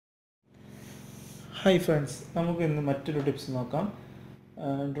Hi friends, നമുക്ക് ഇന്ന് മറ്റൊരു ടിപ്സ് നോക്കാം.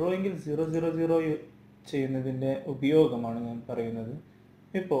 ഡ്രോയിങ്ങിൽ 000 ചെയ്യുന്നതിൻ്റെ ഉപയോഗമാണ് ഞാൻ പറയുന്നത്.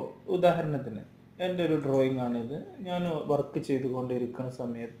 ഇപ്പോൾ ഉദാഹരണത്തിന് എൻ്റെ ഒരു ഡ്രോയിങ് ആണിത്. ഞാൻ വർക്ക് ചെയ്തുകൊണ്ടിരിക്കുന്ന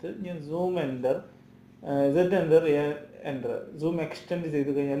സമയത്ത് ഞാൻ zoom enter Z enter enter zoom extend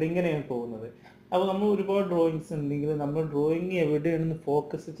ചെയ്ത് കഴിഞ്ഞാൽ ഇങ്ങനെയാണ് പോകുന്നത്. അപ്പോൾ നമ്മൾ ഒരുപാട് ഡ്രോയിങ്സ് ഉണ്ടെങ്കിൽ നമ്മൾ ഡ്രോയിങ് എവിടെയാണെന്ന്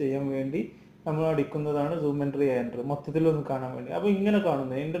ഫോക്കസ് ചെയ്യാൻ വേണ്ടി നമ്മൾ അടിക്കുന്നതാണ് സൂം എൻ്റർ എൻ്റർ മൊത്തത്തിലൊന്ന് കാണാൻ വേണ്ടി. അപ്പോൾ ഇങ്ങനെ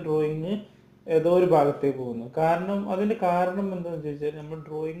കാണുന്നത് എൻ്റെ ഡ്രോയിങ് ഏതോ ഒരു ഭാഗത്തേക്ക് പോകുന്നു. അതിൻ്റെ കാരണം എന്താണെന്ന് ചോദിച്ചാൽ നമ്മൾ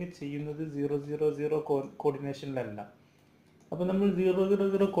ഡ്രോയിങ് ചെയ്യുന്നത് 000 കോർഡിനേഷനിലല്ല. അപ്പോൾ നമ്മൾ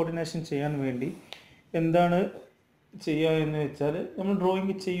 000 കോർഡിനേഷൻ ചെയ്യാൻ വേണ്ടി എന്താണ് ചെയ്യുക എന്ന് വെച്ചാൽ, നമ്മൾ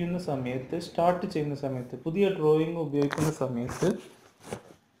ഡ്രോയിങ് ചെയ്യുന്ന സമയത്ത്, സ്റ്റാർട്ട് ചെയ്യുന്ന സമയത്ത്, പുതിയ ഡ്രോയിങ് ഉപയോഗിക്കുന്ന സമയത്ത്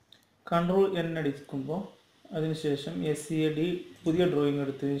Ctrl N അടിക്കുമ്പോൾ അതിനുശേഷം SCAD പുതിയ ഡ്രോയിങ്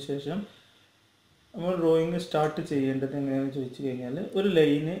എടുത്തതിന് ശേഷം നമ്മൾ ഡ്രോയിങ് സ്റ്റാർട്ട് ചെയ്യേണ്ടത് എങ്ങനെയാണെന്ന് ചോദിച്ചു കഴിഞ്ഞാൽ, ഒരു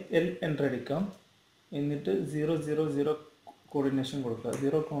ലൈന് L എൻ്റർ അടിക്കാം. എന്നിട്ട് 000 കോർഡിനേഷൻ കൊടുക്കുക.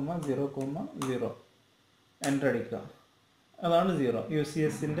 0,0,0 എൻ്റർ അടിക്കുക. അതാണ് 0.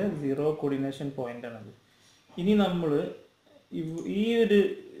 UCSൻ്റെ 0 കോർഡിനേഷൻ പോയിൻ്റാണത്. ഇനി നമ്മൾ ഈ ഒരു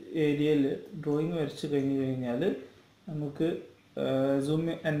ഏരിയയിൽ ഡ്രോയിങ് വരച്ച് കഴിഞ്ഞ് കഴിഞ്ഞാൽ നമുക്ക് സൂം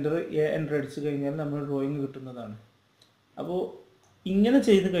എൻ്റർ എൻ്റർ അടിച്ച് കഴിഞ്ഞാൽ നമ്മൾ ഡ്രോയിങ് കിട്ടുന്നതാണ്. അപ്പോൾ ഇങ്ങനെ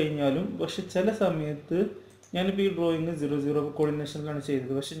ചെയ്ത് കഴിഞ്ഞാലും, പക്ഷെ ചില സമയത്ത് ഞാനിപ്പോൾ ഈ ഡ്രോയിങ് 000 കോർഡിനേഷനിലാണ്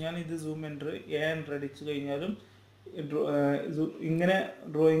ചെയ്തത്, പക്ഷെ ഞാൻ ഇത് സൂം എൻ്റർ എൻ്റർ അടിച്ച് കഴിഞ്ഞാലും ഇങ്ങനെ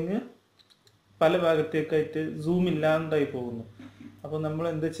ഡ്രോയിങ് പല ഭാഗത്തേക്കായിട്ട് സൂം ഇല്ലാണ്ടായി പോകുന്നു. അപ്പോൾ നമ്മൾ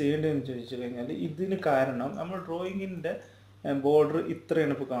എന്താ ചെയ്യേണ്ടതെന്ന് ചോദിച്ചു കഴിഞ്ഞാൽ, ഇതിന് കാരണം നമ്മൾ ഡ്രോയിങ്ങിൻ്റെ ബോർഡർ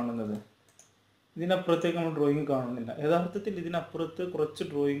ഇത്രയാണ് ഇപ്പോൾ കാണുന്നത്. ഇതിനപ്പുറത്തേക്ക് നമ്മൾ ഡ്രോയിങ് കാണുന്നില്ല. യഥാർത്ഥത്തിൽ ഇതിനപ്പുറത്ത് കുറച്ച്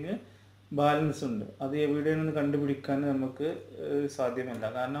ഡ്രോയിങ് ബാലൻസ് ഉണ്ട്. അത് എവിടെയാണെന്ന് കണ്ടുപിടിക്കാൻ നമുക്ക് സാധ്യമല്ല.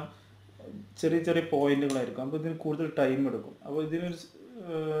 കാരണം ചെറിയ ചെറിയ പോയിന്റുകളായിരിക്കും. അപ്പോൾ ഇതിന് കൂടുതൽ ടൈം എടുക്കും. അപ്പോൾ ഇതിനൊരു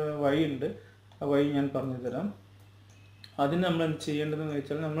വഴിയുണ്ട്. ആ വഴി ഞാൻ പറഞ്ഞു തരാം. അതിന് നമ്മൾ എന്ത് ചെയ്യേണ്ടതെന്ന്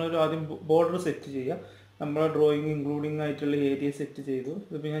വെച്ചാൽ, നമ്മളൊരു ആദ്യം ബോർഡർ സെറ്റ് ചെയ്യുക. നമ്മളെ ഡ്രോയിങ് ഇൻക്ലൂഡിങ് ആയിട്ടുള്ള ഏരിയ സെറ്റ് ചെയ്തു.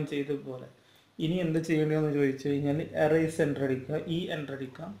 ഇതിപ്പോൾ ഞാൻ ചെയ്തതുപോലെ. ഇനി എന്ത് ചെയ്യേണ്ടതെന്ന് ചോദിച്ചു കഴിഞ്ഞാൽ, എറൈസ് എൻ്റർ അടിക്കുക. എൻ്റർ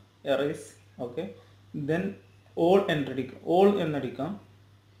അടിക്കാം. Arise. Okay. Then all enter അടിക്കുക. ഓൾ എന്നടിക്കാം.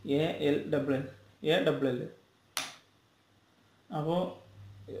 ALL. അപ്പോൾ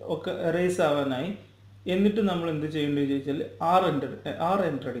ഒക്കെ എറേസ് ആവാനായി. എന്നിട്ട് നമ്മൾ എന്ത് ചെയ്യേണ്ടത് ചോദിച്ചാൽ, R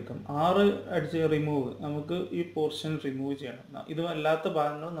എൻ്റർ അടിക്കാം. അടിച്ച് റിമൂവ്. നമുക്ക് ഈ പോർഷൻ റിമൂവ് ചെയ്യണം. ഇത് അല്ലാത്ത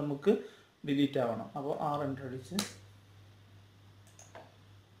ഭാഗങ്ങൾ നമുക്ക് ഡിലീറ്റ് ആവണം. അപ്പോൾ R എൻ്റർ അടിച്ച്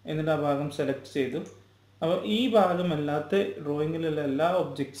എന്നിട്ട് ആ ഭാഗം സെലക്ട് ചെയ്തു. അപ്പോൾ ഈ ഭാഗമല്ലാത്ത ഡ്രോയിങ്ങിലുള്ള എല്ലാ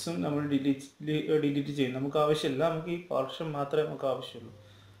ഒബ്ജക്ട്സും നമ്മൾ ഡിലീറ്റ് ചെയ്യും. നമുക്ക് ആവശ്യമില്ല. നമുക്ക് ഈ പോർഷൻ മാത്രമേ നമുക്ക് ആവശ്യമുള്ളൂ.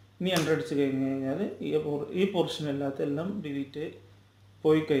 ഇനി എൻ്റർ അടിച്ച് കഴിഞ്ഞ് കഴിഞ്ഞാൽ ഈ പോർഷൻ അല്ലാത്ത എല്ലാം ഡിലീറ്റ്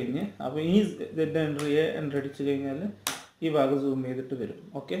പോയി കഴിഞ്ഞ്, അപ്പോൾ ഈ എൻ്റർ അടിച്ച് കഴിഞ്ഞാൽ ഈ ഭാഗം സൂം ചെയ്തിട്ട് വരും.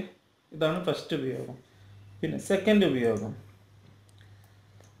 ഓക്കെ. ഇതാണ് ഫസ്റ്റ് ഉപയോഗം. പിന്നെ സെക്കൻഡ് ഉപയോഗം,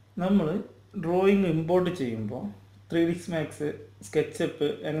 നമ്മൾ ഡ്രോയിങ് ഇമ്പോർട്ട് ചെയ്യുമ്പോൾ 3D Max, SketchUp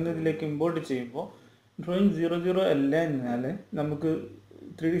അങ്ങനെ ഇതിലേക്ക് ഇമ്പോർട്ട് ചെയ്യുമ്പോൾ ഡ്രോയിങ് 000 അല്ല എന്നാൽ നമുക്ക്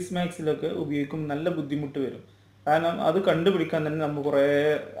 3D Maxലൊക്കെ ഉപയോഗിക്കും നല്ല ബുദ്ധിമുട്ട് വരും. കാരണം അത് കണ്ടുപിടിക്കാൻ തന്നെ നമ്മൾ കുറേ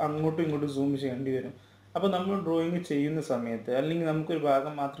അങ്ങോട്ടും ഇങ്ങോട്ടും സൂം ചെയ്യേണ്ടി വരും. അപ്പോൾ നമ്മൾ ഡ്രോയിങ് ചെയ്യുന്ന സമയത്ത്, അല്ലെങ്കിൽ നമുക്കൊരു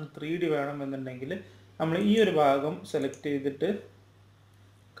ഭാഗം മാത്രം 3D വേണമെന്നുണ്ടെങ്കിൽ നമ്മൾ ഈ ഒരു ഭാഗം സെലക്ട് ചെയ്തിട്ട്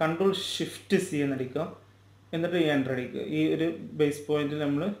Ctrl+Shift+C എന്നടിക്കാം. എന്നിട്ട് എൻ്റർ അടിക്കുക. ഈ ഒരു ബേസ് പോയിന്റിൽ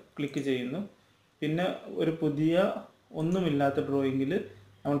നമ്മൾ ക്ലിക്ക് ചെയ്യുന്നു. പിന്നെ ഒരു പുതിയ ഒന്നുമില്ലാത്ത ഡ്രോയിങ്ങിൽ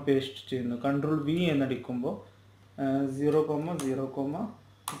നമ്മൾ പേസ്റ്റ് ചെയ്യുന്നു. Ctrl+V എന്നടിക്കുമ്പോൾ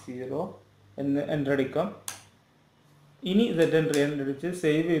 0,0,0 എന്ന് എൻ്റർ അടിക്കാം. ഇനി Z എൻ്റർ അടിച്ച്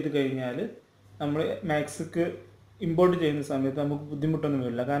സേവ് ചെയ്ത് കഴിഞ്ഞാൽ നമ്മൾ മാക്സിക്ക് ഇമ്പോർട്ട് ചെയ്യുന്ന സമയത്ത് നമുക്ക് ബുദ്ധിമുട്ടൊന്നും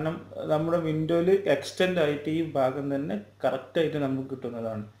വരില്ല. കാരണം നമ്മുടെ വിൻഡോയിൽ എക്സ്റ്റെൻഡ് ആയിട്ട് ഈ ഭാഗം തന്നെ കറക്റ്റായിട്ട് നമുക്ക്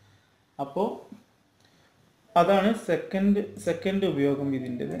കിട്ടുന്നതാണ്. അപ്പോൾ അതാണ് സെക്കൻഡ് ഉപയോഗം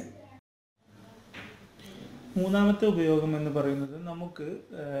ഇതിൻ്റെത്. മൂന്നാമത്തെ ഉപയോഗം എന്ന് പറയുന്നത്, നമുക്ക്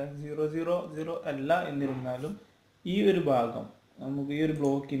 000 അല്ല എന്നിരുന്നാലും ഈ ഒരു ഭാഗം, നമുക്ക് ഈ ഒരു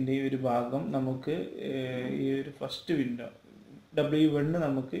ബ്ലോക്കിൻ്റെ ഈ ഒരു ഭാഗം നമുക്ക് ഈ ഒരു ഫസ്റ്റ് വിൻഡോ W1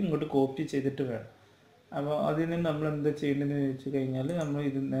 നമുക്ക് ഇങ്ങോട്ട് കോപ്പി ചെയ്തിട്ട് വേണം. അപ്പോൾ അതിന് നമ്മൾ എന്താ ചെയ്യേണ്ടതെന്ന് ചോദിച്ചു കഴിഞ്ഞാൽ, നമ്മൾ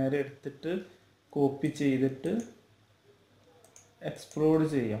ഇത് നേരെ എടുത്തിട്ട് കോപ്പി ചെയ്തിട്ട് എക്സ്പ്ലോഡ്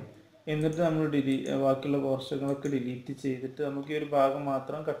ചെയ്യാം. എന്നിട്ട് നമ്മൾ ബാക്കിയുള്ള പോർഷനുകളൊക്കെ ഡിലീറ്റ് ചെയ്തിട്ട് നമുക്ക് ഈ ഒരു ഭാഗം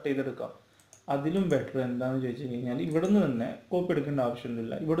മാത്രം കട്ട് ചെയ്തെടുക്കാം. അതിലും ബെറ്റർ എന്താണെന്ന് ചോദിച്ചു കഴിഞ്ഞാൽ, ഇവിടുന്ന് തന്നെ കോപ്പി എടുക്കേണ്ട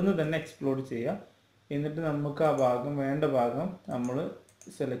ആവശ്യമൊന്നുമില്ല. ഇവിടുന്ന് തന്നെ എക്സ്പ്ലോഡ് ചെയ്യുക. എന്നിട്ട് നമുക്ക് ആ ഭാഗം, വേണ്ട ഭാഗം നമ്മൾ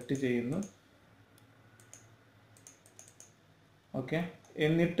സെലക്ട് ചെയ്യുന്നു. ഓക്കെ.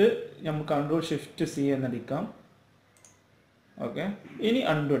 എന്നിട്ട് നമുക്ക് Ctrl+Shift+C എന്നടിക്കാം. ഓക്കെ. ഇനി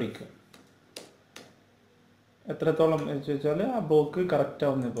അൺഡു അടിക്കുക. എത്രത്തോളം എന്ന് ചോദിച്ചാൽ ആ ബ്ലോക്ക് കറക്റ്റ്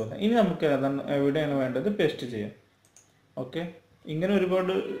ആവുന്ന പോലെ. ഇനി നമുക്ക് എവിടെയാണ് വേണ്ടത് പേസ്റ്റ് ചെയ്യാം. ഓക്കെ, ഇങ്ങനെ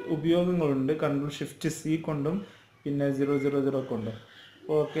ഒരുപാട് ഉപയോഗങ്ങളുണ്ട് Ctrl+Shift+C കൊണ്ടും പിന്നെ 000 കൊണ്ടും.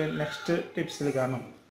 ഓക്കെ, നെക്സ്റ്റ് ടിപ്സിൽ കാണാം.